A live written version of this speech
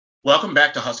Welcome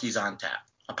back to Huskies on Tap,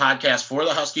 a podcast for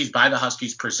the Huskies by the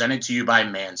Huskies, presented to you by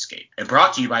Manscaped and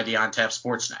brought to you by the On Tap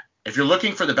Sportsnet. If you're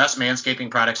looking for the best manscaping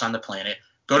products on the planet,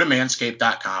 go to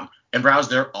manscaped.com and browse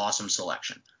their awesome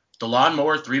selection. The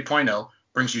Lawnmower 3.0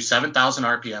 brings you 7,000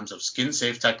 RPMs of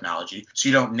skin-safe technology so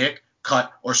you don't nick,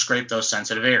 cut, or scrape those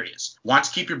sensitive areas. Want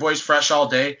to keep your boys fresh all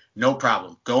day? No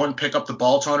problem. Go and pick up the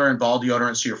ball toner and ball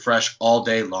deodorant so you're fresh all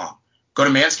day long. Go to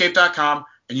manscaped.com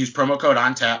and use promo code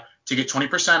ONTAP to get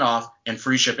 20% off and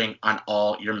free shipping on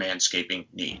all your manscaping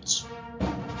needs.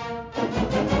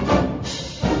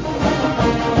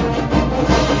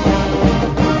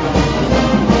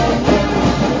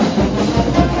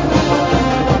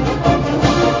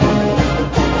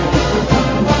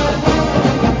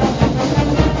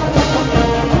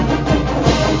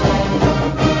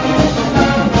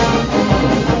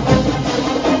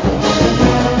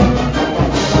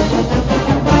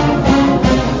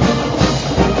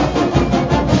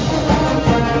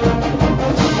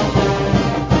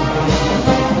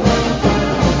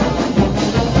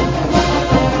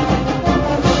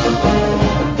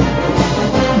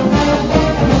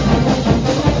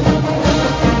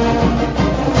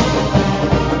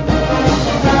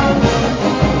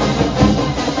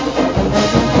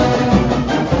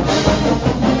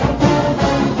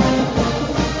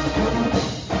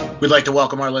 We'd like to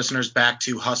welcome our listeners back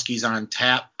to Huskies on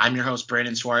Tap. I'm your host,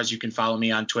 Brandon Suarez. You can follow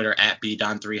me on Twitter at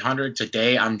BDon300.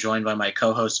 Today, I'm joined by my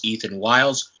co-host, Ethan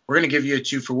Wiles. We're going to give you a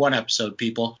 2-for-1 episode,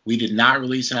 people. We did not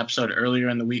release an episode earlier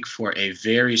in the week for a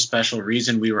very special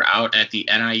reason. We were out at the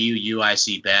NIU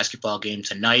UIC basketball game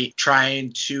tonight,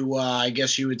 trying to, I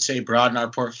guess you would say, broaden our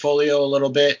portfolio a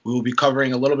little bit. We will be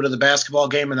covering a little bit of the basketball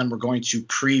game, and then we're going to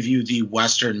preview the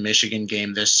Western Michigan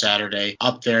game this Saturday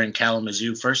up there in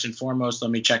Kalamazoo. First and foremost,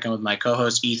 let me check in with my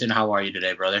co-host, Ethan. How are you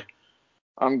today, brother?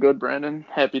 I'm good, Brandon.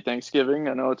 Happy Thanksgiving.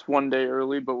 I know it's one day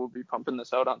early, but we'll be pumping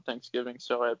this out on Thanksgiving,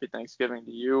 so happy Thanksgiving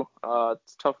to you.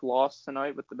 It's a tough loss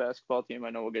tonight with the basketball team. I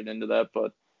know we'll get into that,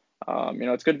 but,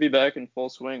 it's good to be back in full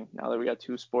swing. Now that we got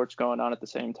two sports going on at the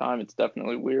same time, it's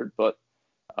definitely weird, but,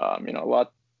 a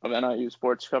lot of NIU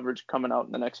sports coverage coming out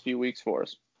in the next few weeks for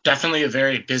us. Definitely a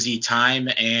very busy time.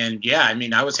 And yeah,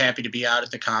 I was happy to be out at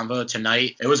the Convo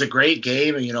tonight. It was a great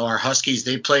game. Our Huskies,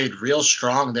 they played real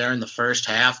strong there in the first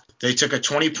half. They took a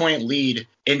 20-point lead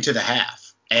into the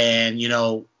half. And,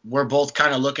 we're both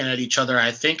kind of looking at each other.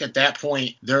 I think at that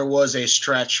point, there was a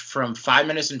stretch from 5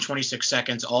 minutes and 26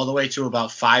 seconds all the way to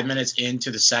about 5 minutes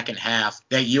into the second half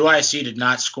that UIC did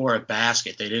not score a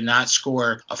basket. They did not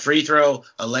score a free throw,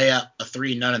 a layup, a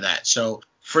three, none of that. So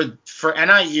for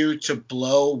NIU to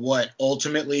blow what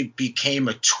ultimately became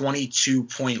a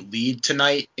 22-point lead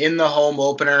tonight in the home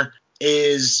opener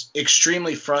is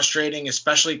extremely frustrating,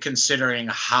 especially considering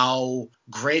how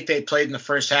great they played in the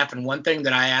first half. And one thing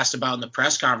that I asked about in the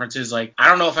press conference is, I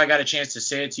don't know if I got a chance to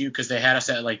say it to you because they had us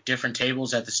at different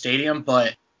tables at the stadium,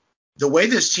 but the way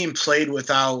this team played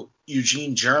without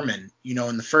Eugene German,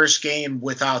 in the first game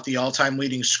without the all-time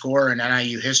leading scorer in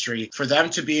NIU history, for them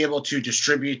to be able to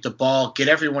distribute the ball, get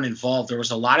everyone involved. There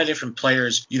was a lot of different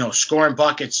players, scoring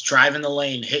buckets, driving the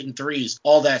lane, hitting threes,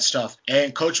 all that stuff.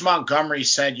 And Coach Montgomery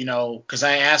said, because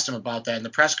I asked him about that in the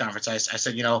press conference, I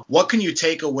said, what can you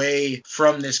take away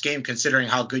from this game considering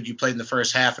how good you played in the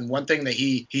first half? And one thing that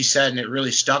he said, and it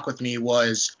really stuck with me,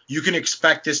 was you can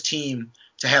expect this team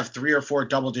to have 3 or 4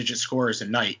 double-digit scorers a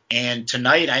night. And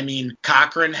tonight,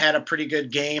 Cochran had a pretty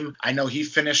good game. I know he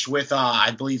finished with, I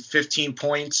believe, 15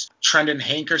 points. Trendon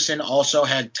Hankerson also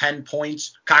had 10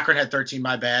 points. Cochran had 13,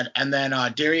 my bad. And then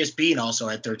Darius Bean also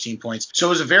had 13 points. So it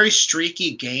was a very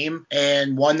streaky game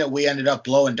and one that we ended up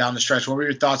blowing down the stretch. What were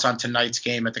your thoughts on tonight's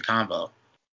game at the Convo?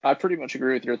 I pretty much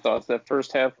agree with your thoughts. That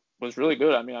first half was really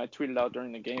good. I tweeted out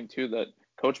during the game, too, that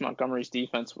Coach Montgomery's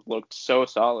defense looked so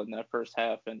solid in that first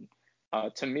half. And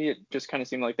to me, it just kind of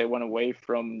seemed like they went away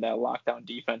from that lockdown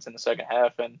defense in the second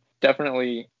half and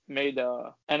definitely made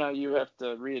NIU have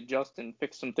to readjust and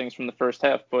fix some things from the first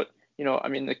half. But,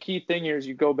 the key thing here is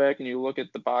you go back and you look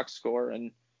at the box score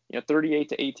and,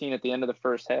 38-18 at the end of the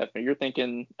first half. And you're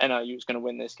thinking NIU is going to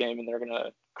win this game and they're going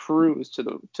to cruise to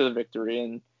the victory.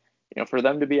 And, for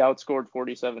them to be outscored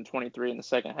 47-23 in the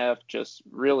second half just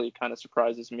really kind of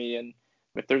surprises me. And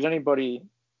if there's anybody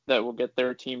that will get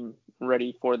their team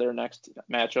ready for their next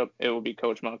matchup, it will be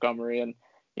Coach Montgomery. And,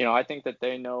 I think that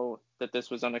they know that this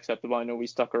was unacceptable. I know we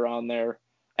stuck around there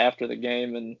after the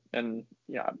game and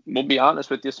we'll be honest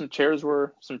with you, some chairs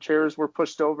were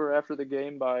pushed over after the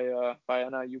game by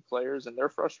NIU players, and they're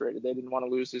frustrated. They didn't want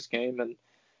to lose this game. And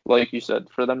like you said,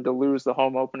 for them to lose the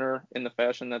home opener in the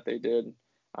fashion that they did,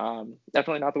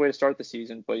 definitely not the way to start the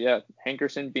season. But yeah,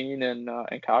 Hankerson, Bean, and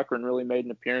Cochran really made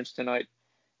an appearance tonight.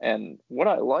 And what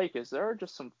I like is there are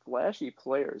just some flashy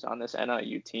players on this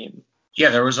NIU team.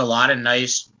 Yeah, there was a lot of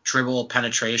nice dribble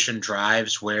penetration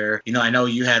drives where, I know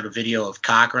you had a video of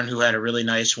Cochran who had a really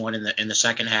nice one in the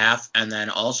second half, and then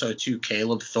also too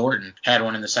Caleb Thornton had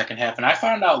one in the second half. And I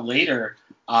found out later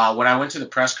when I went to the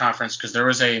press conference, because there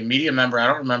was a media member, I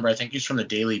don't remember, I think he's from the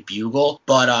Daily Bugle,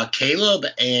 but Caleb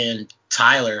and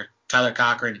Tyler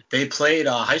Cochran, they played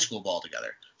high school ball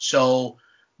together. So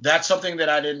that's something that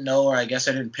I didn't know, or I guess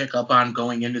I didn't pick up on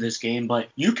going into this game. But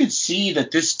you could see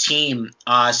that this team,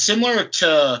 similar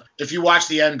to if you watch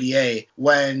the NBA,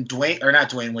 when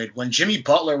when Jimmy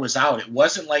Butler was out, it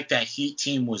wasn't like that Heat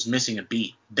team was missing a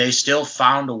beat. They still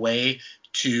found a way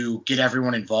to get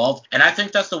everyone involved. And I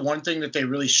think that's the one thing that they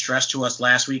really stressed to us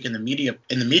last week in the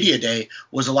media day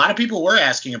was a lot of people were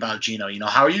asking about Gino.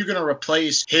 How are you going to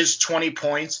replace his 20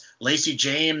 points? Lacey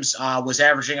James was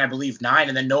averaging, I believe, 9,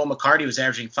 and then Noah McCarty was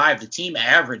averaging 5. The team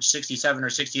averaged 67 or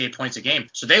 68 points a game.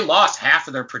 So they lost half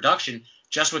of their production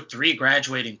just with 3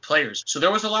 graduating players. So there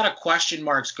was a lot of question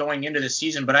marks going into the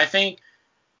season. But I think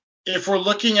if we're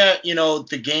looking at,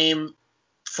 the game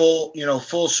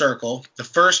full circle, the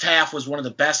first half was one of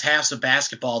the best halves of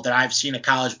basketball that I've seen a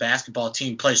college basketball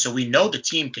team play. So we know the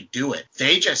team could do it.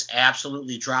 They just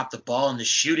absolutely dropped the ball, and the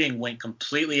shooting went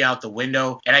completely out the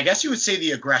window. And I guess you would say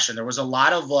the aggression. There was a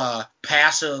lot of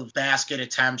passive basket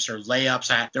attempts or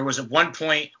layups. There was at one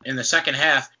point in the second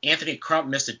half, Anthony Crump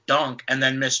missed a dunk and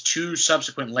then missed 2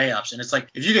 subsequent layups. And it's like,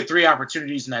 if you get 3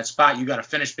 opportunities in that spot, you got to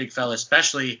finish, big fella,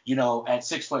 especially, at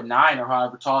 6'9" or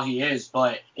however tall he is.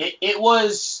 But it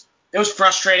was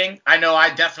frustrating. I know I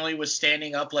definitely was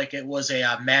standing up like it was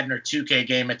a Madden or 2K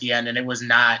game at the end, and it was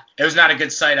not a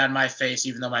good sight on my face,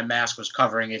 even though my mask was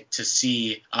covering it, to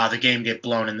see the game get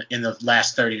blown in the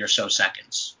last 30 or so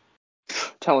seconds.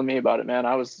 Telling me about it, man.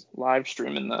 I was live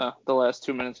streaming the last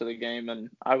 2 minutes of the game, and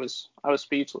I was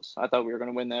speechless. I thought we were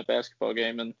going to win that basketball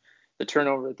game, and the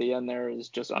turnover at the end there is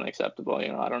just unacceptable.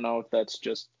 I don't know if that's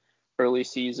just early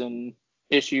season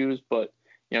issues, but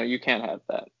you can't have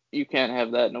that. You can't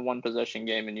have that in a one possession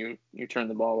game and you turn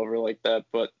the ball over like that.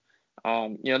 But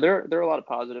there are a lot of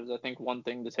positives. I think one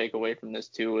thing to take away from this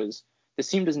too is this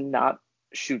team does not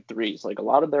shoot threes. Like a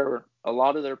lot of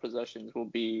their possessions will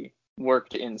be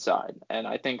worked inside, and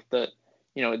I think that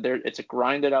it's a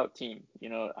grinded out team.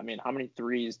 How many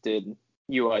threes did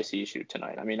UIC shoot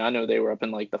tonight? I know they were up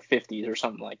in like the 50s or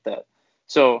something like that.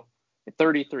 So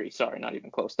 33, sorry, not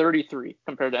even close. 33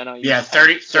 compared to NIU. Yeah,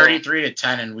 33 to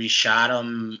 10, and we shot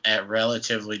them at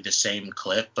relatively the same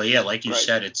clip. But yeah, like you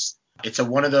said, it's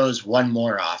one of those one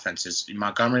more offenses.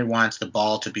 Montgomery wants the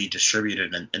ball to be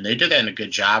distributed, and they did that in a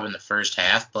good job in the first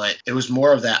half. But it was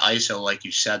more of that ISO, like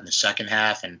you said, in the second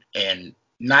half, and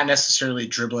not necessarily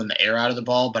dribbling the air out of the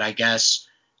ball, but I guess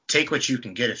take what you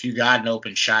can get. If you got an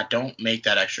open shot, don't make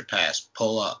that extra pass.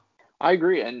 Pull up. I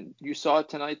agree, and you saw it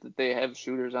tonight that they have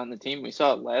shooters on the team. We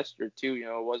saw it last year too.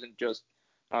 It wasn't just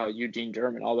Eugene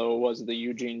German, although it was the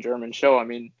Eugene German show.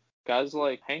 Guys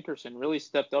like Hankerson really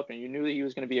stepped up, and you knew that he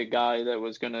was going to be a guy that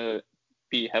was going to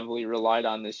be heavily relied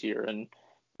on this year. And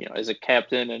as a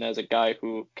captain and as a guy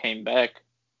who came back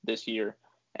this year,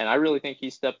 and I really think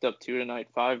he stepped up too tonight.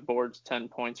 5 boards, 10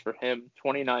 points for him,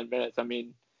 29 minutes.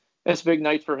 It's a big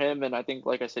night for him, and I think,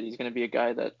 like I said, he's going to be a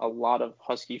guy that a lot of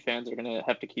Husky fans are going to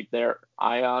have to keep their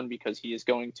eye on because he is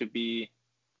going to be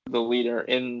the leader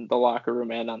in the locker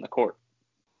room and on the court.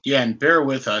 Yeah, and bear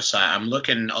with us. I'm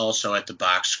looking also at the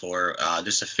box score,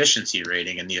 this efficiency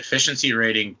rating, and the efficiency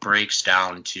rating breaks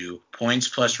down to points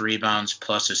plus rebounds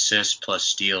plus assists plus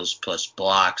steals plus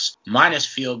blocks, minus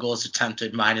field goals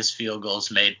attempted, minus field goals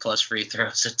made, plus free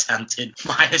throws attempted,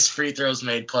 minus free throws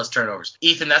made, plus turnovers.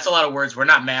 Ethan, that's a lot of words. We're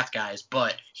not math guys,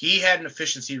 but he had an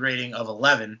efficiency rating of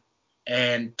 11.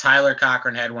 And Tyler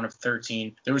Cochran had one of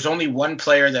 13. There was only one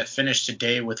player that finished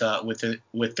today with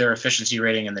their efficiency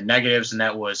rating in the negatives, and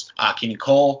that was Keenan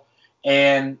Cole.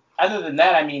 And other than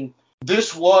that,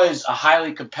 this was a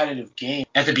highly competitive game.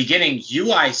 At the beginning,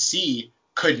 UIC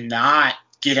could not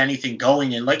get anything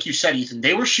going, and like you said, Ethan,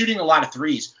 they were shooting a lot of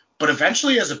threes. But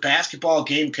eventually, as a basketball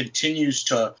game continues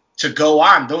to go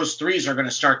on, those threes are going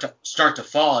to start to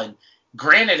fall. And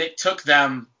granted, it took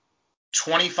them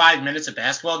 25 minutes of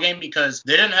basketball game because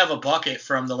they didn't have a bucket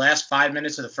from the last 5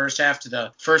 minutes of the first half to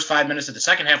the first 5 minutes of the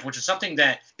second half, which is something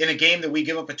that in a game that we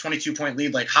give up a 22-point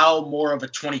lead, like how more of a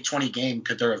 2020 game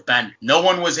could there have been? No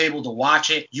one was able to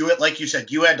watch it. Like you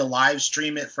said, you had to live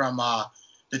stream it from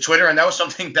the Twitter, and that was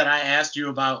something that I asked you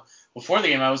about before the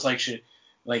game. I was like, should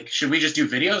we just do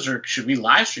videos or should we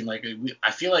live stream?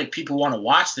 I feel like people want to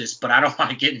watch this, but I don't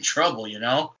want to get in trouble,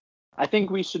 I think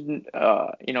we should,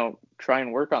 try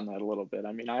and work on that a little bit.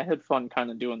 I mean, I had fun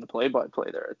kind of doing the play-by-play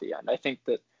there at the end. I think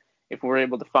that if we're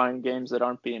able to find games that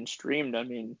aren't being streamed, I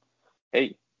mean,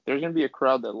 hey, there's going to be a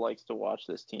crowd that likes to watch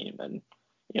this team. And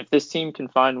if this team can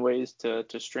find ways to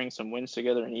string some wins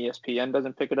together and ESPN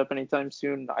doesn't pick it up anytime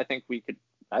soon, I think we could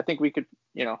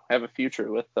have a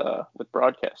future with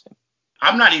broadcasting.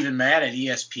 I'm not even mad at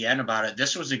ESPN about it.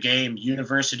 This was a game,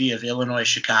 University of Illinois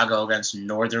Chicago against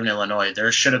Northern Illinois.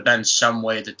 There should have been some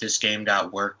way that this game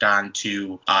got worked on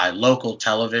to local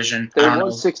television. There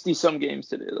was 60 some games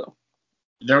today though.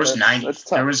 There was 90.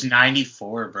 There was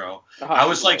 94, bro. I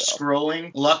was like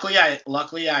scrolling. Luckily,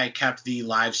 I kept the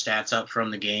live stats up from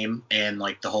the game and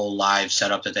like the whole live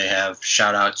setup that they have.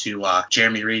 Shout out to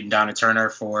Jeremy Reed and Donna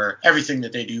Turner for everything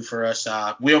that they do for us.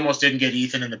 We almost didn't get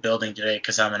Ethan in the building today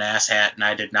because I'm an asshat and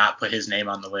I did not put his name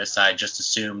on the list. I just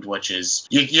assumed, which is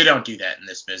you don't do that in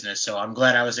this business. So I'm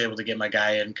glad I was able to get my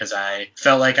guy in because I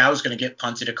felt like I was going to get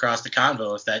punted across the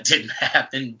convo if that didn't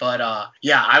happen. But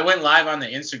yeah, I went live on the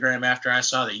Instagram after I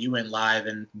saw that you went live,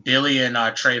 and Billy and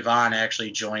Trayvon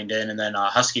actually joined in, and then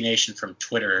Husky Nation from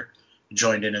Twitter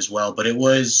joined in as well. But it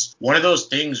was one of those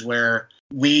things where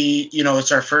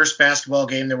it's our first basketball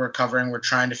game that we're covering. We're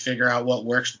trying to figure out what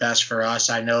works best for us.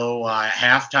 I know at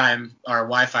halftime our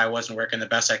Wi-Fi wasn't working the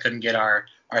best. I couldn't get our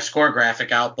score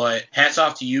graphic out, but hats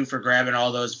off to you for grabbing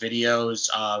all those videos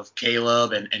of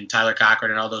Caleb and Tyler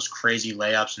Cochran and all those crazy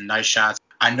layups and nice shots.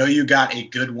 I know you got a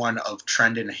good one of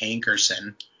Trendon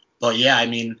Hankerson. But yeah, I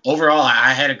mean, overall,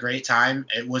 I had a great time.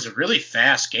 It was a really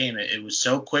fast game. It was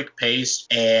so quick paced,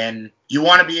 and you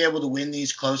want to be able to win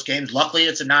these close games. Luckily,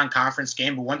 it's a non-conference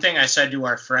game. But one thing I said to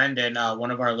our friend and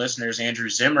one of our listeners, Andrew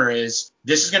Zimmer, is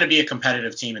this is going to be a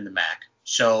competitive team in the MAC.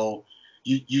 So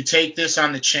you take this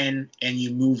on the chin and you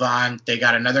move on. They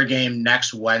got another game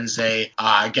next Wednesday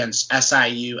against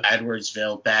SIU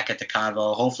Edwardsville back at the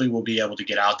Convo. Hopefully, we'll be able to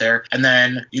get out there. And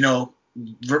then,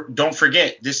 don't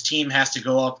forget, this team has to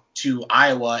go up to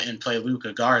Iowa and play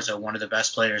Luka Garza, one of the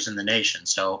best players in the nation.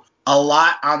 So a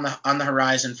lot on the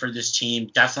horizon for this team.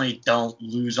 Definitely don't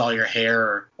lose all your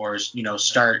hair or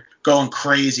start going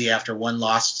crazy after one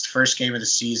loss. It's the first game of the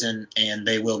season, and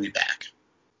they will be back.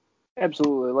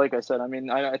 Absolutely. Like I said, I mean,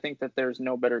 I think that there's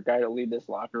no better guy to lead this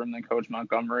locker room than Coach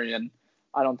Montgomery, and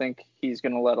I don't think he's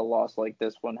going to let a loss like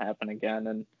this one happen again.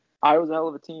 And Iowa's a hell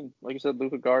of a team. Like you said,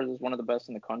 Luka Garza is one of the best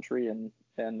in the country,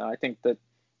 and I think that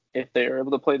if they are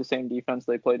able to play the same defense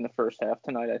they played in the first half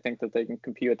tonight, I think that they can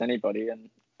compete with anybody. And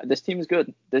this team is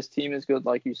good. This team is good,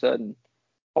 like you said, and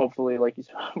hopefully, like you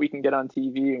said, we can get on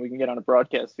TV and we can get on a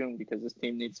broadcast soon because this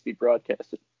team needs to be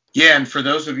broadcasted. Yeah, and for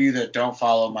those of you that don't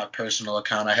follow my personal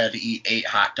account, I had to eat 8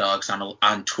 hot dogs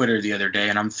on Twitter the other day,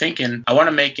 and I'm thinking I want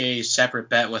to make a separate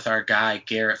bet with our guy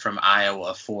Garrett from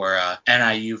Iowa for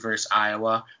NIU versus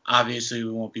Iowa. Obviously,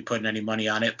 we won't be putting any money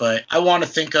on it, but I want to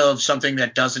think of something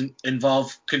that doesn't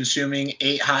involve consuming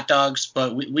 8 hot dogs,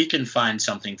 but we can find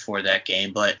something for that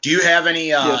game. But do you have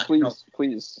any?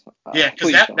 Please. Yeah,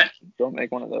 because don't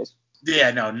make one of those.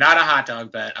 Yeah, no, not a hot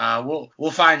dog bet.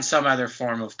 We'll find some other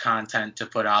form of content to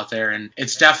put out there, and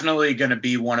it's definitely going to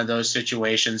be one of those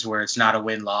situations where it's not a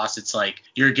win-loss. It's like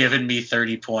you're giving me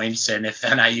 30 points, and if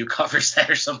NIU covers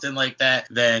that or something like that,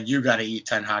 then you got to eat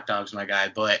 10 hot dogs, my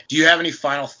guy. But do you have any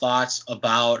final thoughts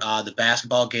about the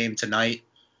basketball game tonight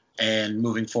and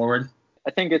moving forward? I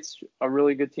think it's a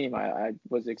really good team. I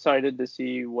was excited to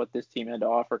see what this team had to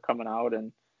offer coming out,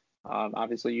 and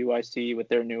obviously, UIC with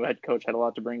their new head coach had a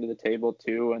lot to bring to the table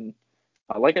too. And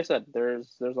like I said, there's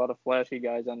a lot of flashy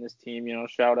guys on this team.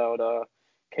 Shout out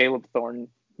Caleb Thornton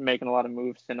making a lot of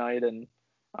moves tonight, and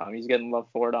he's getting love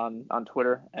for it on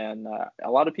Twitter. And a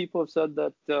lot of people have said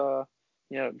that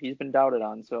he's been doubted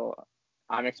on. So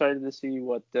I'm excited to see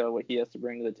what he has to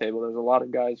bring to the table. There's a lot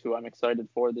of guys who I'm excited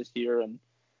for this year, and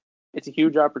it's a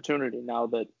huge opportunity now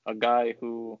that a guy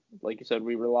who, like you said,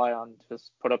 we rely on to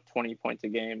put up 20 points a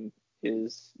game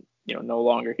is, no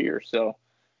longer here. So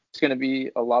it's going to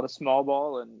be a lot of small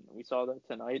ball, and we saw that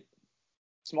tonight.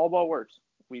 Small ball works.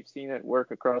 We've seen it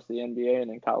work across the NBA and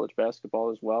in college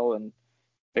basketball as well, and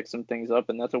pick some things up,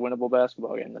 and that's a winnable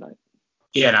basketball game tonight.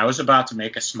 Yeah, and I was about to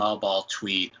make a small ball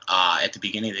tweet at the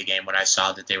beginning of the game when I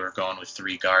saw that they were going with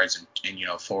 3 guards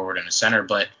and forward and a center,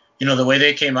 but the way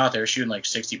they came out, they were shooting like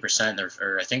 60%,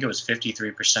 or I think it was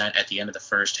 53% at the end of the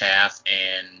first half,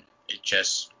 and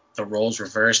the roles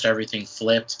reversed, everything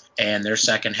flipped, and their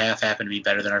second half happened to be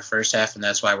better than our first half, and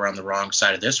that's why we're on the wrong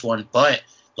side of this one. But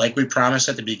like we promised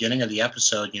at the beginning of the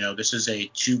episode, this is a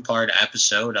 2-part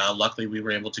episode. Luckily, we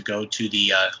were able to go to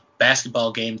the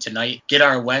basketball game tonight, get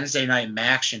our Wednesday night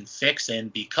Maction fix in,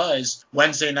 because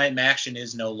Wednesday night Maction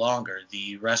is no longer.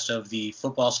 The rest of the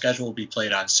football schedule will be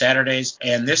played on Saturdays,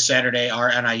 and this Saturday our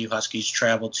NIU Huskies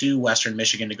travel to Western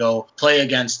Michigan to go play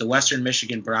against the Western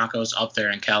Michigan Broncos up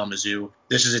there in Kalamazoo.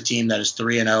 This is a team that is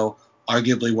 3-0,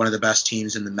 arguably one of the best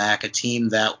teams in the MAC, a team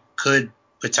that could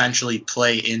potentially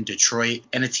play in Detroit,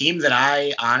 and a team that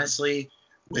I honestly,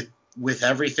 with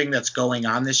everything that's going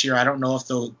on this year, I don't know if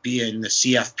they'll be in the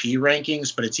CFP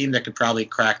rankings, but a team that could probably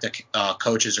crack the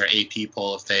coaches or AP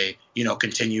poll if they,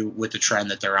 continue with the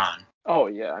trend that they're on. Oh,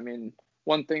 yeah. I mean,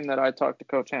 one thing that I talked to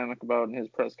Coach Hammock about in his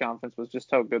press conference was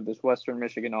just how good this Western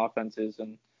Michigan offense is.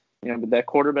 And, but that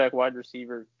quarterback wide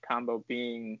receiver combo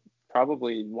being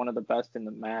probably one of the best in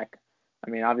the MAC. I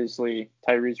mean, obviously,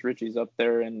 Tyrese Ritchie's up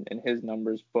there in his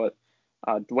numbers, but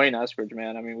Dwayne Eskridge,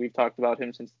 man, I mean, we've talked about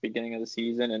him since the beginning of the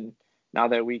season, and now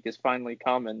that week has finally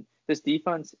come. And this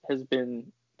defense has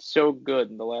been so good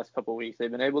in the last couple of weeks.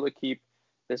 They've been able to keep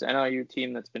this NIU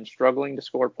team that's been struggling to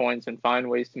score points and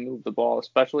find ways to move the ball,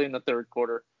 especially in the third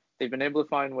quarter. They've been able to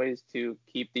find ways to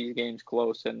keep these games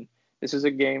close. And this is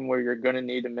a game where you're going to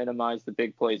need to minimize the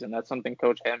big plays, and that's something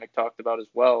Coach Hammock talked about as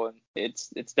well. And it's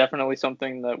definitely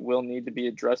something that will need to be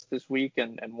addressed this week.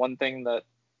 And one thing that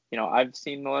I've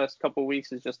seen the last couple of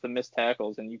weeks is just the missed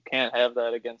tackles, and you can't have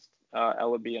that against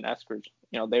Ellaby and Eskridge.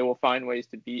 They will find ways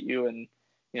to beat you, and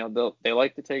they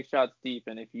like to take shots deep.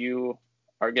 And if you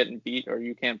are getting beat or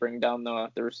you can't bring down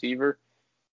the receiver,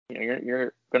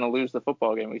 you're going to lose the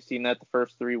football game. We've seen that the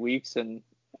first 3 weeks, and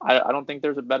I don't think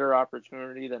there's a better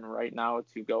opportunity than right now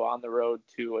to go on the road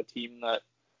to a team that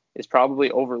is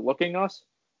probably overlooking us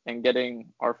and getting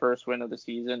our first win of the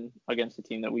season against a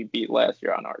team that we beat last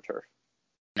year on our turf.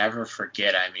 Never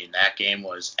forget, I mean, that game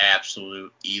was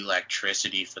absolute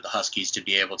electricity for the Huskies to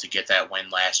be able to get that win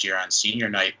last year on senior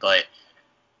night. But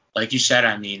like you said,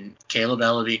 I mean, Caleb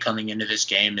Ellaby coming into this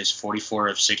game is 44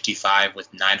 of 65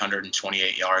 with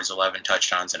 928 yards, 11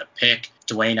 touchdowns, and a pick.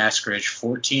 Dwayne Eskridge,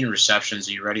 14 receptions.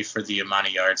 Are you ready for the amount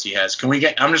of yards he has?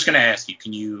 I'm just going to ask you,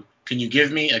 can you give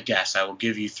me a guess? I will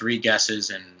give you 3 guesses,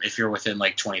 and if you're within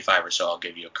like 25 or so, I'll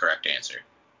give you a correct answer.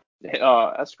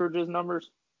 Eskridge's numbers?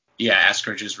 Yeah,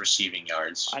 Eskridge's receiving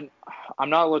yards. I'm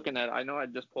not looking at it. I know I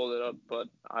just pulled it up, but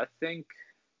I think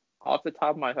off the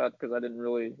top of my head, because I didn't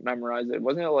really memorize it,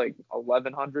 wasn't it like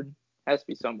 1,100? Has to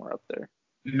be somewhere up there.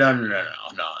 No.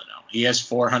 He has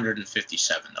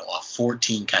 457 though, off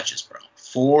 14 catches, bro.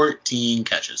 14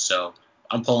 catches. So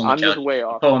I'm pulling the just way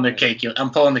off. I'm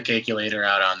pulling the calculator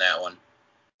out on that one.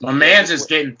 My man's is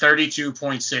getting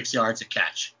 32.6 yards a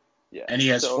catch. Yeah. And he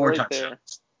has 4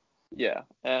 touchdowns. Yeah,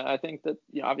 and I think that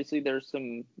obviously there's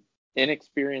some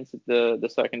inexperience at the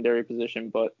secondary position,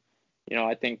 but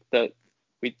I think that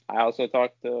I also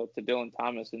talked to Dylan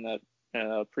Thomas in that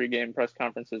pregame press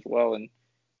conference as well, and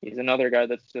he's another guy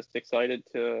that's just excited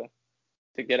to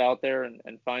get out there and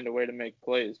find a way to make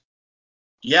plays.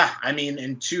 Yeah, I mean,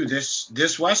 and two,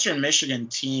 this Western Michigan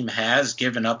team has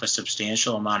given up a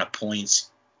substantial amount of points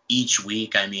each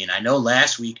week. I mean, I know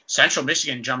last week Central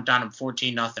Michigan jumped on them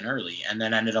 14-0 early and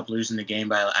then ended up losing the game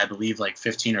by, I believe, like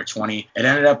 15 or 20. It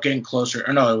ended up getting closer.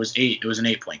 Or no, it was 8. It was an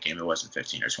 8-point game. It wasn't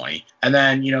 15 or 20. And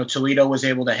then, Toledo was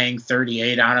able to hang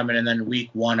 38 on them. And then week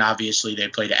 1, obviously, they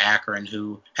played Akron,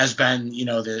 who has been,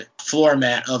 the floor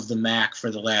mat of the MAC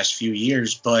for the last few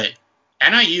years. But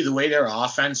NIU, the way their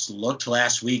offense looked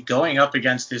last week, going up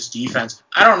against this defense,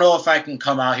 I don't know if I can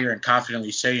come out here and confidently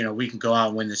say, we can go out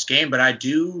and win this game, but I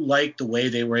do like the way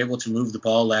they were able to move the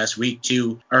ball last week,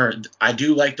 too. I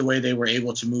do like the way they were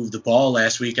able to move the ball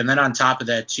last week. And then on top of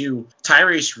that, too,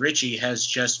 Tyrese Ritchie has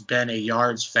just been a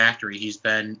yards factory. He's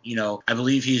been, I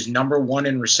believe he's number 1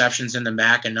 in receptions in the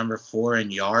MAC and number 4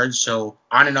 in yards. So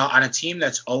on a team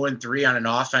that's 0-3 on an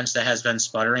offense that has been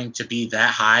sputtering, to be that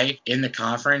high in the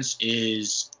conference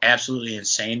is absolutely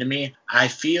insane to me. I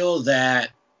feel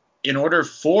that in order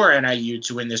for NIU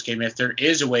to win this game, if there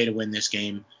is a way to win this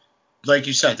game, like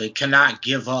you said, they cannot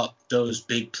give up those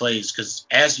big plays, because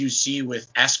as you see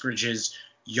with Eskridge's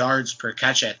yards per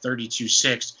catch at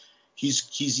 32.6,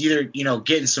 he's either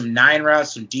getting some 9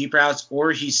 routes, some deep routes,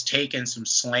 or he's taking some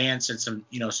slants and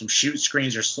some shoot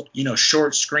screens or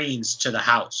short screens to the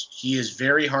house. He is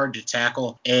very hard to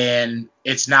tackle, and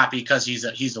it's not because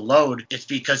he's a load. It's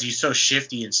because he's so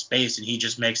shifty in space and he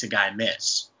just makes a guy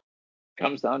miss.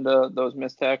 Comes down to those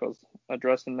missed tackles.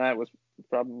 Addressing that was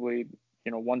probably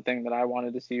one thing that I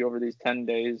wanted to see over these 10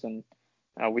 days, and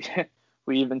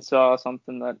we even saw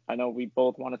something that I know we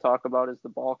both want to talk about, is the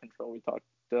ball control. We talked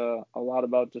a lot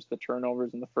about just the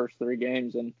turnovers in the first 3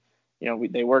 games, and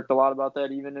they worked a lot about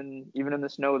that even in the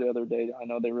snow the other day. I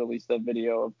know they released that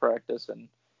video of practice, and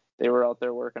they were out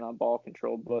there working on ball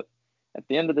control. But at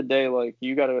the end of the day, like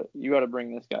you gotta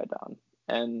bring this guy down.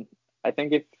 And I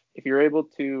think if you're able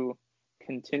to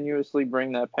continuously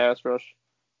bring that pass rush,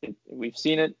 we've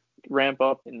seen it ramp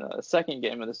up in the second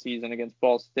game of the season against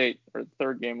Ball State, or the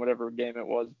third game, whatever game it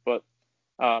was. But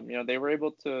they were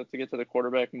able to get to the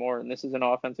quarterback more. And this is an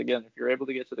offense, again, if you're able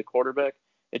to get to the quarterback,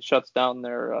 it shuts down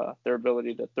their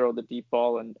ability to throw the deep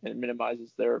ball, and it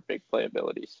minimizes their big play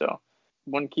ability. So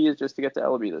one key is just to get to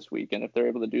Elby this week. And if they're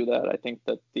able to do that, I think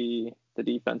that the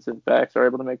defensive backs are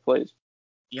able to make plays.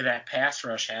 Yeah, that pass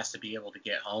rush has to be able to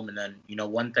get home. And then,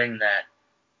 one thing that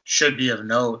should be of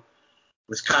note,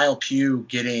 with Kyle Pugh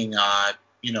getting,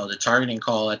 the targeting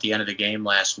call at the end of the game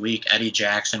last week, Eddie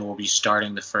Jackson will be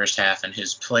starting the first half in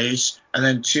his place. And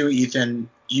then, too, Ethan,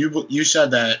 you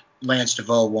said that Lance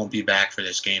DeVoe won't be back for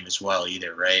this game as well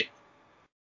either, right?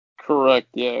 Correct.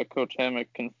 Yeah, Coach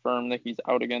Hammock confirmed that he's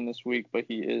out again this week, but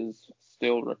he is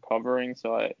still recovering.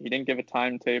 So he didn't give a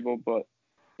timetable, but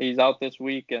he's out this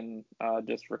week and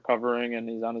just recovering, and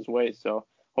he's on his way. So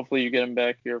hopefully you get him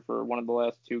back here for one of the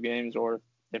last two games, or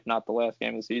if not the last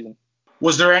game of the season.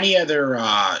 Was there any other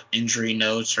injury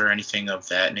notes or anything of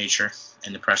that nature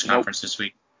in the press conference this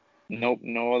week? Nope,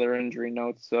 no other injury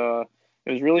notes.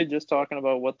 It was really just talking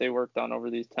about what they worked on over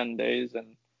these 10 days,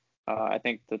 and I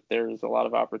think that there's a lot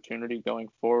of opportunity going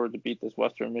forward to beat this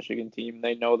Western Michigan team.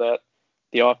 They know that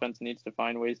the offense needs to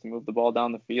find ways to move the ball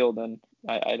down the field, and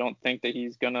I don't think that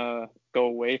he's going to go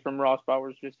away from Ross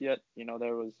Bowers just yet.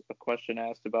 There was a question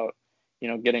asked about,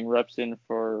 getting reps in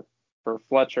for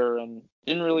Fletcher, and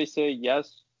didn't really say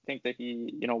yes. I think that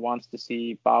he, wants to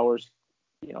see Bowers,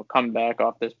 come back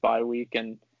off this bye week,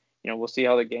 and, we'll see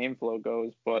how the game flow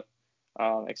goes, but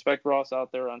expect Ross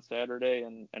out there on Saturday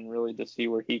and really to see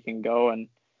where he can go. And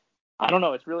I don't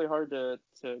know, it's really hard to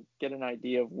get an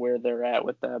idea of where they're at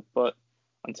with that, but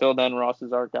until then, Ross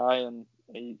is our guy, and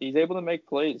he's able to make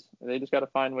plays. They just got to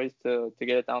find ways to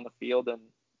get it down the field and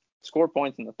score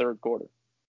points in the third quarter.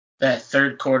 That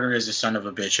third quarter is a son of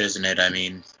a bitch, isn't it? I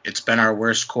mean, it's been our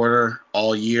worst quarter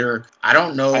all year. I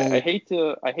don't know. I hate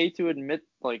to admit,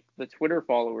 like, the Twitter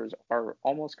followers are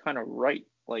almost kind of right.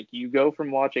 Like, you go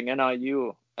from watching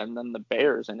NIU and then the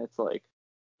Bears, and it's like,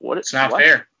 what? It's not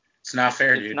fair. It's not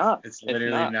fair, it's dude. Not. It's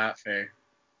literally not fair.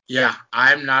 Yeah,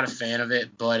 I'm not a fan of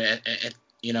it, but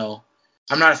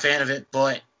I'm not a fan of it,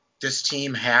 but this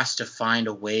team has to find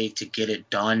a way to get it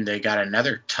done. They got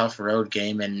another tough road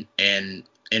game, and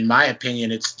in my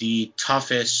opinion, it's the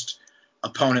toughest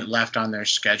opponent left on their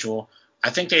schedule. I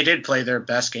think they did play their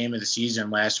best game of the season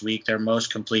last week, their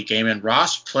most complete game. And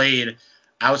Ross played,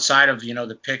 outside of,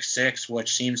 the pick six,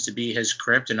 which seems to be his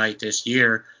kryptonite this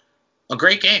year, a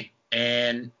great game.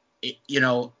 And,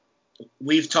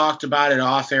 we've talked about it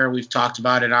off air. We've talked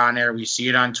about it on air. We see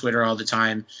it on Twitter all the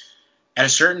time. At a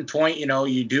certain point,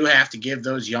 you do have to give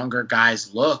those younger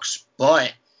guys looks,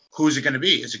 but who's it going to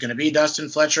be? Is it going to be Dustin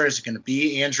Fletcher? Is it going to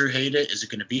be Andrew Hayden? Is it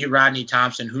going to be Rodney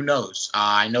Thompson? Who knows?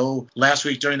 I know last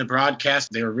week during the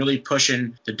broadcast, they were really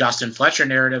pushing the Dustin Fletcher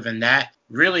narrative, and that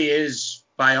really is,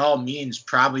 by all means,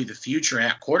 probably the future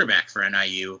at quarterback for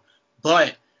NIU.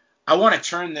 But I want to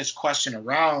turn this question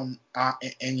around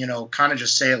and kind of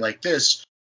just say it like this.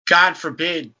 God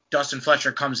forbid Dustin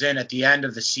Fletcher comes in at the end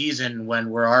of the season when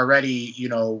we're already,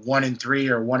 1-3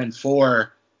 or 1-4,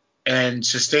 and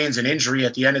sustains an injury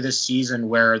at the end of this season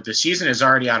where the season is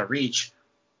already out of reach.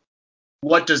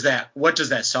 What does that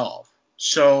solve?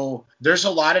 So there's a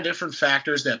lot of different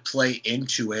factors that play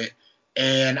into it.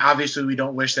 And obviously we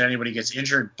don't wish that anybody gets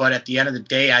injured, but at the end of the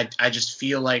day, I just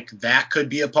feel like that could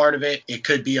be a part of it. It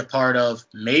could be a part of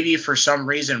maybe for some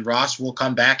reason Ross will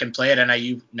come back and play at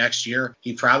NIU next year.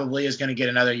 He probably is going to get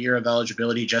another year of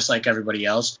eligibility just like everybody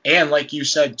else. And like you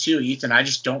said too, Ethan, I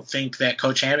just don't think that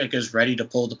Coach Hammock is ready to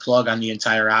pull the plug on the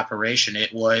entire operation.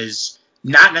 It was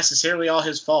not necessarily all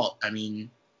his fault. I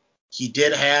mean, he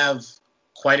did have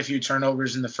quite a few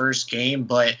turnovers in the first game,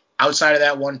 but outside of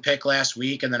that one pick last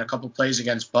week and then a couple plays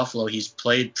against Buffalo, he's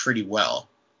played pretty well.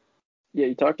 Yeah,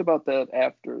 he talked about that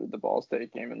after the Ball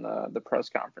State game in the press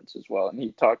conference as well. And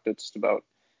he talked just about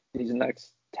these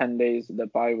next 10 days,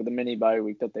 the mini bye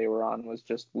week that they were on was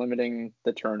just limiting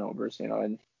the turnovers,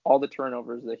 and all the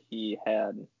turnovers that he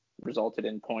had resulted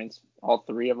in points. All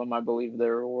three of them, I believe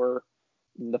there were.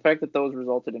 The fact that those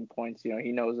resulted in points,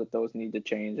 he knows that those need to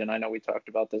change. And I know we talked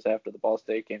about this after the Ball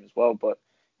State game as well, but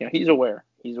he's aware.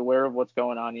 He's aware of what's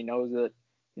going on. He knows that,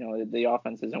 the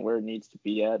offense isn't where it needs to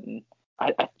be at. And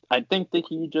I think that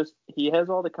he has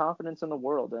all the confidence in the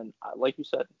world. And like you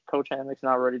said, Coach Hammock's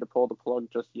not ready to pull the plug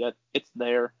just yet. It's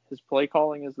there. His play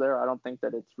calling is there. I don't think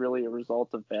that it's really a result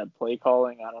of bad play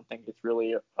calling. I don't think it's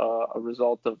really a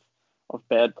result of of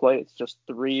bad play. It's just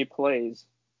 3 plays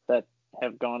that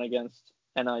have gone against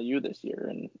NIU this year,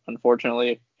 and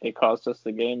unfortunately, it cost us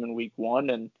the game in week 1.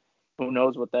 And who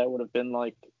knows what that would have been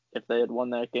like if they had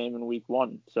won that game in week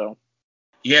 1. So.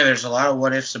 Yeah, there's a lot of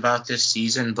what ifs about this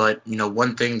season, but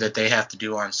one thing that they have to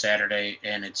do on Saturday,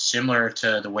 and it's similar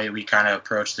to the way we kind of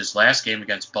approached this last game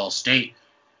against Ball State.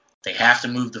 They have to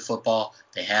move the football.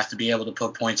 They have to be able to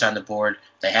put points on the board.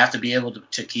 They have to be able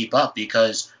to keep up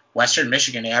because Western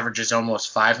Michigan averages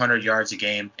almost 500 yards a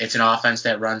game. It's an offense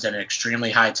that runs at an extremely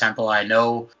high tempo. I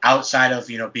know outside of,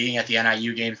 being at the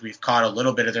NIU games, we've caught a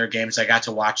little bit of their games. I got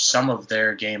to watch some of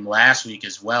their game last week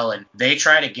as well, and they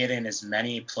try to get in as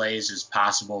many plays as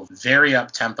possible. Very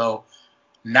up tempo,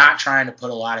 not trying to put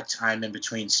a lot of time in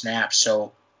between snaps.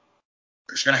 So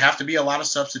there's going to have to be a lot of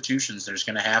substitutions. There's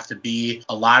going to have to be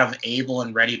a lot of able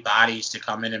and ready bodies to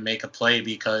come in and make a play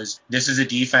because this is a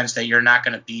defense that you're not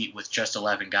going to beat with just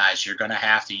 11 guys. You're going to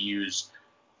have to use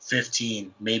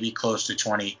 15, maybe close to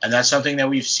 20. And that's something that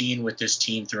we've seen with this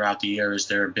team throughout the year is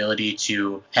their ability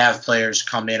to have players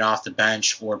come in off the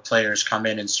bench or players come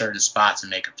in certain spots and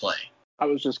make a play. I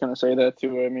was just going to say that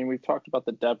too. I mean, we've talked about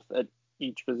the depth at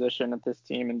each position at this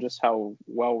team and just how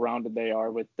well-rounded they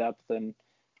are with depth, and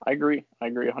I agree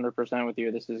 100% with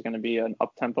you. This is going to be an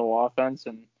up-tempo offense,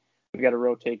 and we got to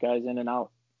rotate guys in and out.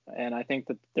 And I think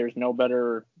that there's no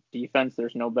better defense.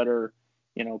 There's no better,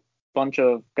 bunch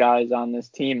of guys on this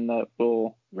team that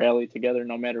will rally together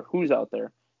no matter who's out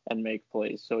there and make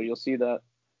plays. So you'll see that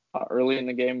early in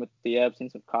the game with the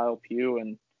absence of Kyle Pugh,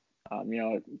 and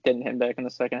getting him back in the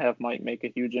second half might make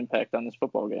a huge impact on this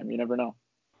football game. You never know.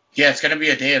 Yeah, it's going to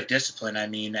be a day of discipline. I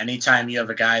mean, anytime you have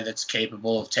a guy that's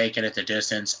capable of taking it the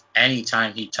distance,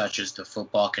 anytime he touches the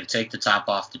football, can take the top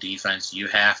off the defense, you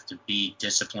have to be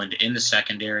disciplined in the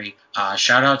secondary.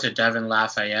 Shout out to Devin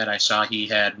Lafayette. I saw he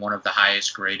had one of the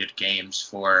highest graded games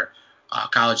for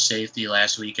college safety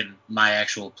last week, and my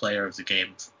actual player of the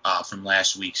game from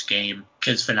last week's game.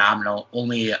 Kid's phenomenal.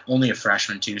 Only a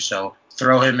freshman too, so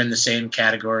throw him in the same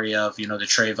category of, the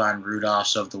Trayvon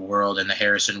Rudolphs of the world and the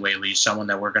Harrison Whaley, someone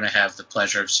that we're going to have the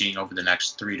pleasure of seeing over the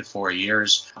next 3 to 4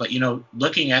 years. But,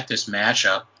 looking at this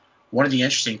matchup, one of the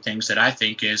interesting things that I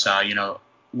think is,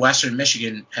 Western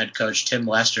Michigan head coach Tim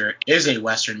Lester is a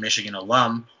Western Michigan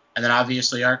alum. And then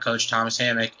obviously our coach Thomas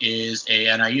Hammock is a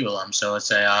NIU alum, so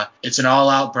it's an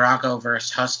all-out Bronco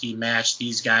versus Husky match.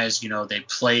 These guys, they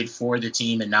played for the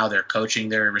team and now they're coaching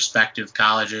their respective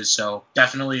colleges, so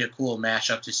definitely a cool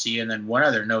matchup to see. And then one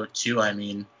other note too, I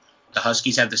mean, the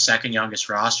Huskies have the second youngest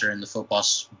roster in the football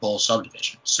bowl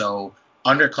subdivision, so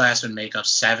underclassmen make up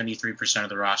 73% of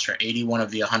the roster, 81 of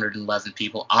the 111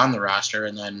 people on the roster,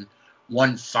 and then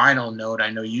one final note, I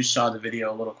know you saw the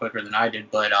video a little quicker than I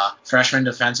did, but freshman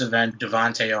defensive end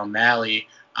Devontae O'Malley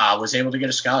was able to get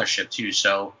a scholarship too.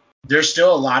 So there's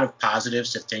still a lot of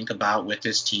positives to think about with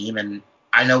this team. And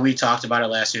I know we talked about it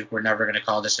last week. We're never going to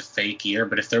call this a fake year,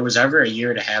 but if there was ever a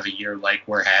year to have a year like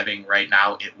we're having right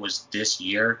now, it was this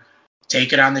year.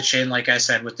 Take it on the chin, like I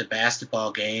said, with the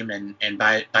basketball game. And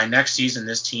by next season,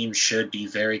 this team should be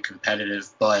very competitive,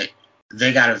 but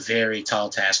they got a very tall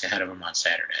task ahead of them on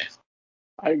Saturday.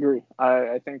 I agree.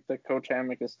 I think that Coach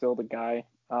Hammock is still the guy.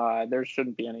 There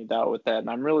shouldn't be any doubt with that. And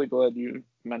I'm really glad you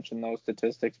mentioned those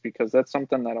statistics because that's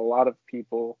something that a lot of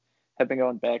people have been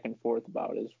going back and forth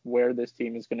about is where this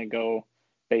team is going to go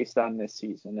based on this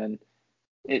season.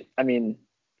 And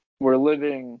we're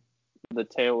living the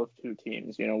tale of two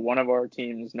teams. One of our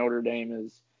teams, Notre Dame,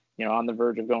 is, on the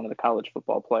verge of going to the college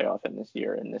football playoff in this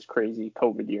year, in this crazy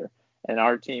COVID year. And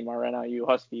our team, our NIU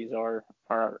Huskies, are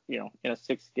in a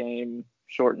 6-game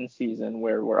shortened season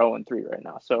where we're 0-3 right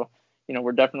now. So,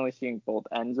 we're definitely seeing both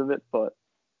ends of it, but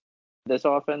this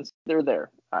offense, they're there.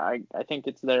 I think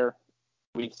it's there.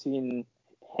 We've seen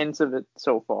hints of it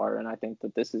so far, and I think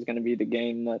that this is going to be the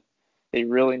game that they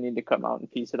really need to come out and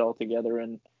piece it all together.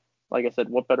 And like I said,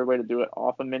 what better way to do it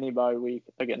off a mini bye week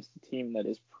against a team that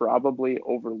is probably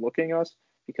overlooking us?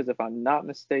 Because if I'm not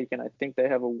mistaken, I think they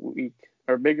have a week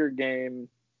or bigger game.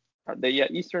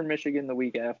 Eastern Michigan the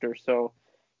week after. So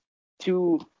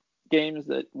 2 games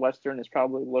that Western is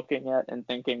probably looking at and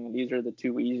thinking these are the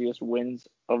 2 easiest wins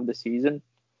of the season.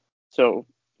 So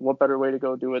what better way to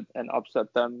go do it and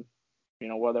upset them?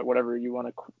 Whatever you want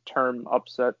to term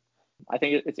upset. I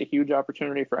think it's a huge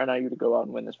opportunity for NIU to go out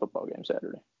and win this football game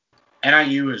Saturday.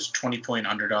 NIU is 20-point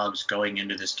underdogs going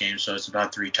into this game, so it's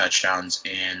about 3 touchdowns.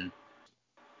 And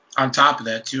on top of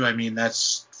that, too, I mean,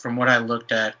 that's from what I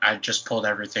looked at. I just pulled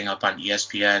everything up on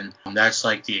ESPN. That's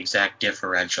like the exact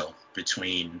differential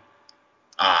between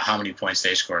how many points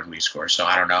they score and we score. So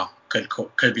I don't know.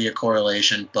 Could be a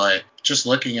correlation, but just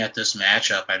looking at this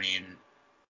matchup, I mean,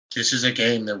 this is a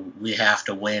game that we have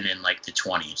to win in like the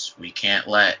 20s. We can't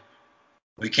let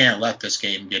this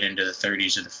game get into the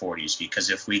 30s or the 40s, because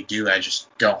if we do, I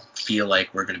just don't feel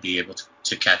like we're going to be able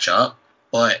to catch up.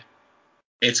 But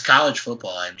it's college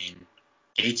football. I mean,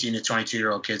 18 to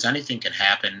 22-year-old kids, anything can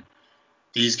happen.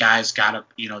 These guys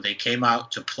they came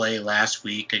out to play last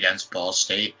week against Ball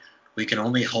State. We can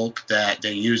only hope that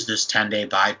they use this 10-day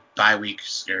bye week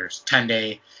or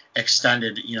 10-day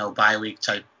extended, bye week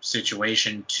type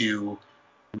situation to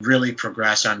really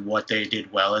progress on what they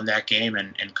did well in that game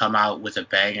and come out with a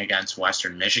bang against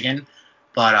Western Michigan.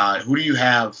 But who do you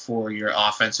have for your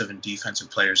offensive and defensive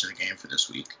players of the game for this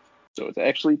week? So it's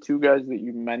actually two guys that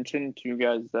you mentioned, two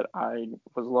guys that I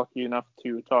was lucky enough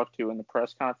to talk to in the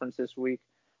press conference this week.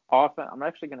 I'm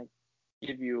actually going to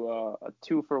give you a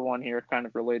 2-for-1 here, kind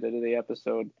of related to the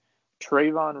episode.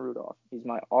 Trayvon Rudolph. He's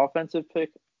my offensive pick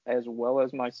as well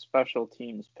as my special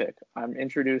teams pick. I'm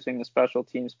introducing the special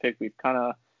teams pick. We've kind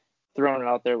of thrown it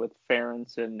out there with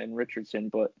Ferentz and Richardson,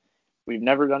 but we've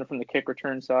never done it from the kick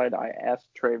return side. I asked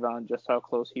Trayvon just how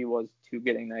close he was to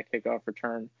getting that kickoff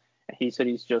return. He said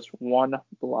he's just one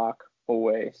block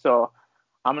away. So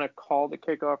I'm going to call the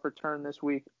kickoff return this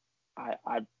week. I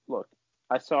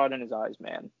saw it in his eyes,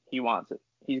 man. He wants it.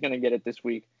 He's going to get it this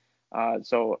week.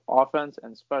 So offense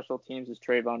and special teams is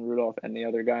Trayvon Rudolph, and the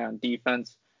other guy on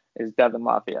defense is Devin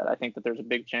Lafayette. I think that there's a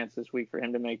big chance this week for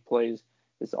him to make plays.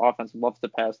 This offense loves to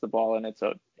pass the ball, and it's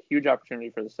a huge opportunity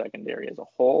for the secondary as a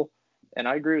whole. And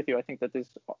I agree with you. I think that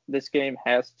this game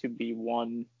has to be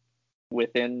won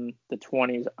within the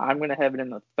 20s. I'm going to have it in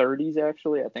the 30s,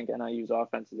 actually. I think NIU's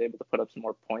offense is able to put up some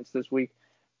more points this week.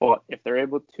 But if they're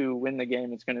able to win the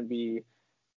game, it's going to be,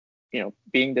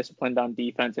 being disciplined on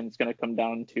defense, and it's going to come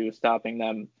down to stopping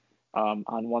them on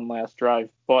one last drive.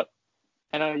 But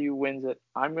NIU wins it.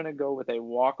 I'm going to go with a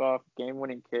walk-off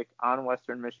game-winning kick on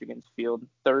Western Michigan's field.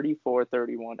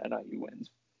 34-31, NIU wins.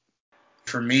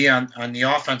 For me, on the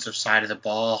offensive side of the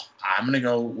ball, I'm going to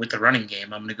go with the running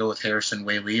game. I'm going to go with Harrison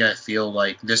Whaley. I feel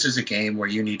like this is a game where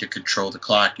you need to control the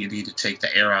clock. You need to take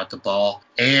the air out the ball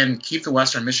and keep the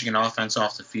Western Michigan offense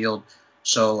off the field.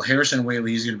 So Harrison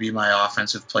Whaley is going to be my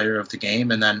offensive player of the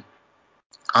game. And then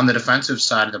on the defensive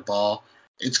side of the ball,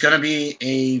 it's going to be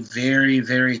a very,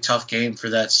 very tough game for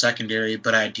that secondary,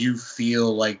 but I do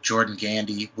feel like Jordan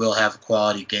Gandy will have a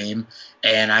quality game,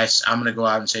 and I'm going to go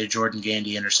out and say Jordan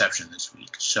Gandy interception this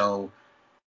week. So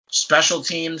special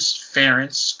teams,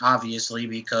 Ferentz, obviously,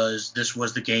 because this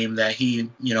was the game that he,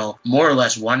 more or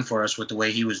less won for us with the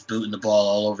way he was booting the ball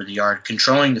all over the yard,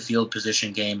 controlling the field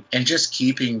position game, and just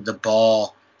keeping the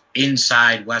ball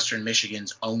inside Western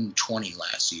Michigan's own 20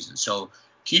 last season. So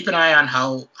keep an eye on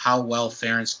how well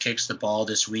Ferentz kicks the ball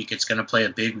this week. It's going to play a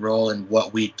big role in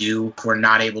what we do if we're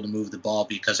not able to move the ball,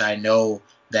 because I know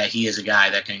that he is a guy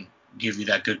that can give you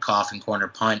that good coffin corner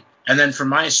punt. And then for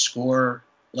my score,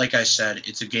 like I said,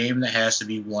 it's a game that has to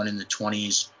be won in the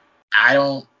 20s. I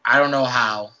don't know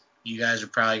how. You guys are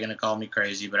probably going to call me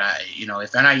crazy, but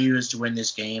if NIU is to win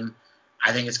this game,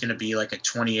 I think it's going to be like a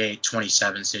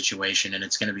 28-27 situation, and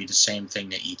it's going to be the same thing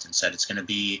that Ethan said. It's going to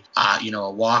be, a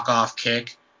walk-off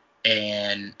kick,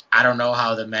 and I don't know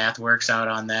how the math works out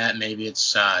on that. Maybe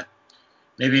it's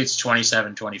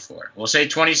 27-24. We'll say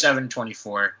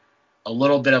 27-24, a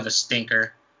little bit of a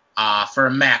stinker for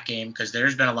a MAC game, because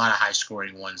there's been a lot of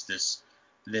high-scoring ones this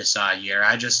year.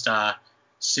 I just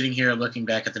sitting here looking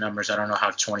back at the numbers, I don't know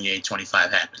how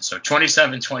 28-25 happened. So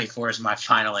 27-24 is my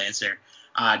final answer.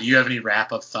 Do you have any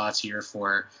wrap-up thoughts here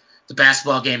for the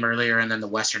basketball game earlier and then the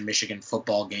Western Michigan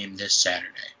football game this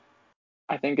Saturday?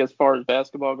 I think as far as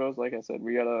basketball goes, like I said,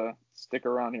 we got to stick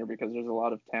around here because there's a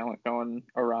lot of talent going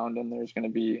around, and there's going to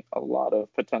be a lot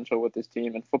of potential with this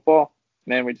team. In football,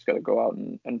 man, we just got to go out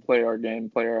and play our game,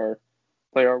 play our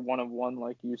one-of-one,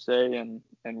 like you say, and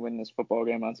win this football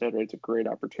game on Saturday. It's a great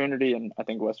opportunity, and I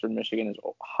think Western Michigan is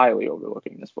highly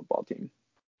overlooking this football team.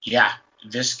 Yeah,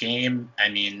 this game,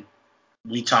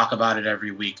 we talk about it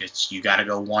every week. You got to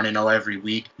go 1-0 every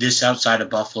week. This outside of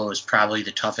Buffalo is probably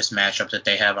the toughest matchup that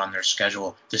they have on their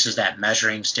schedule. This is that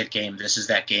measuring stick game. This is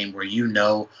that game where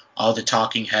all the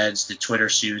talking heads, the Twitter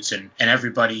suits, and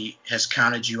everybody has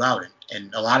counted you out.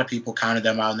 And a lot of people counted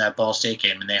them out in that Ball State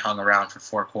game, and they hung around for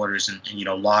 4 quarters and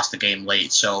lost the game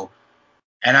late. So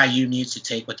NIU needs to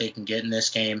take what they can get in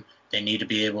this game. They need to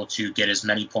be able to get as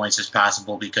many points as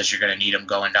possible, because you're going to need them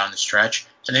going down the stretch.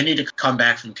 And they need to come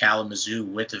back from Kalamazoo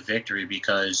with a victory,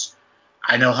 because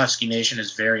I know Husky Nation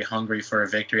is very hungry for a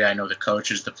victory. I know the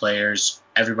coaches, the players,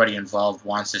 everybody involved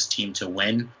wants this team to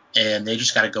win, and they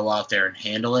just got to go out there and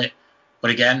handle it. But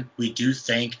again, we do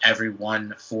thank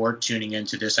everyone for tuning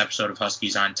into this episode of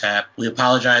Huskies on Tap. We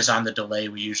apologize on the delay.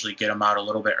 We usually get them out a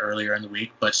little bit earlier in the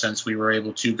week, but since we were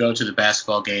able to go to the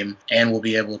basketball game and we'll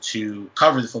be able to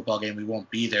cover the football game, we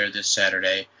won't be there this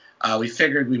Saturday. We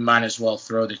figured we might as well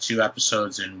throw the 2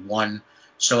 episodes in one.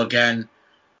 So again,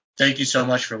 thank you so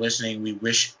much for listening. We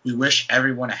wish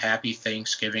everyone a happy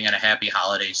Thanksgiving and a happy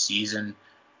holiday season.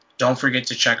 Don't forget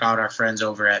to check out our friends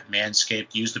over at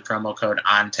Manscaped. Use the promo code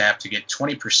ONTAP to get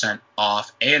 20%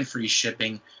 off and free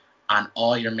shipping on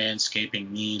all your manscaping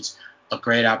needs. A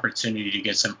great opportunity to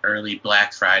get some early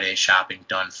Black Friday shopping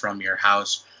done from your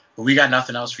house. But we got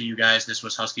nothing else for you guys. This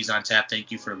was Huskies on Tap. Thank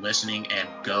you for listening, and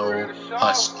go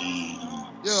Huskies.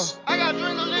 Yeah. I got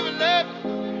dreams of living lavish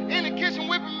in the kitchen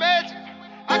whipping magic.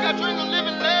 I got dreams of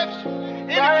living lavish in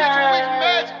the kitchen whipping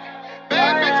magic.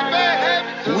 Bad bitch, bad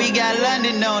habits. We got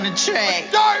London on the track.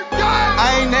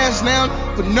 I ain't asked now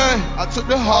for nothing. I took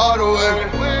the heart away.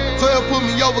 12 put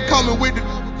me over, coming with the.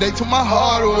 They took my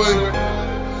heart away.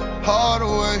 Heart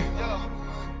away.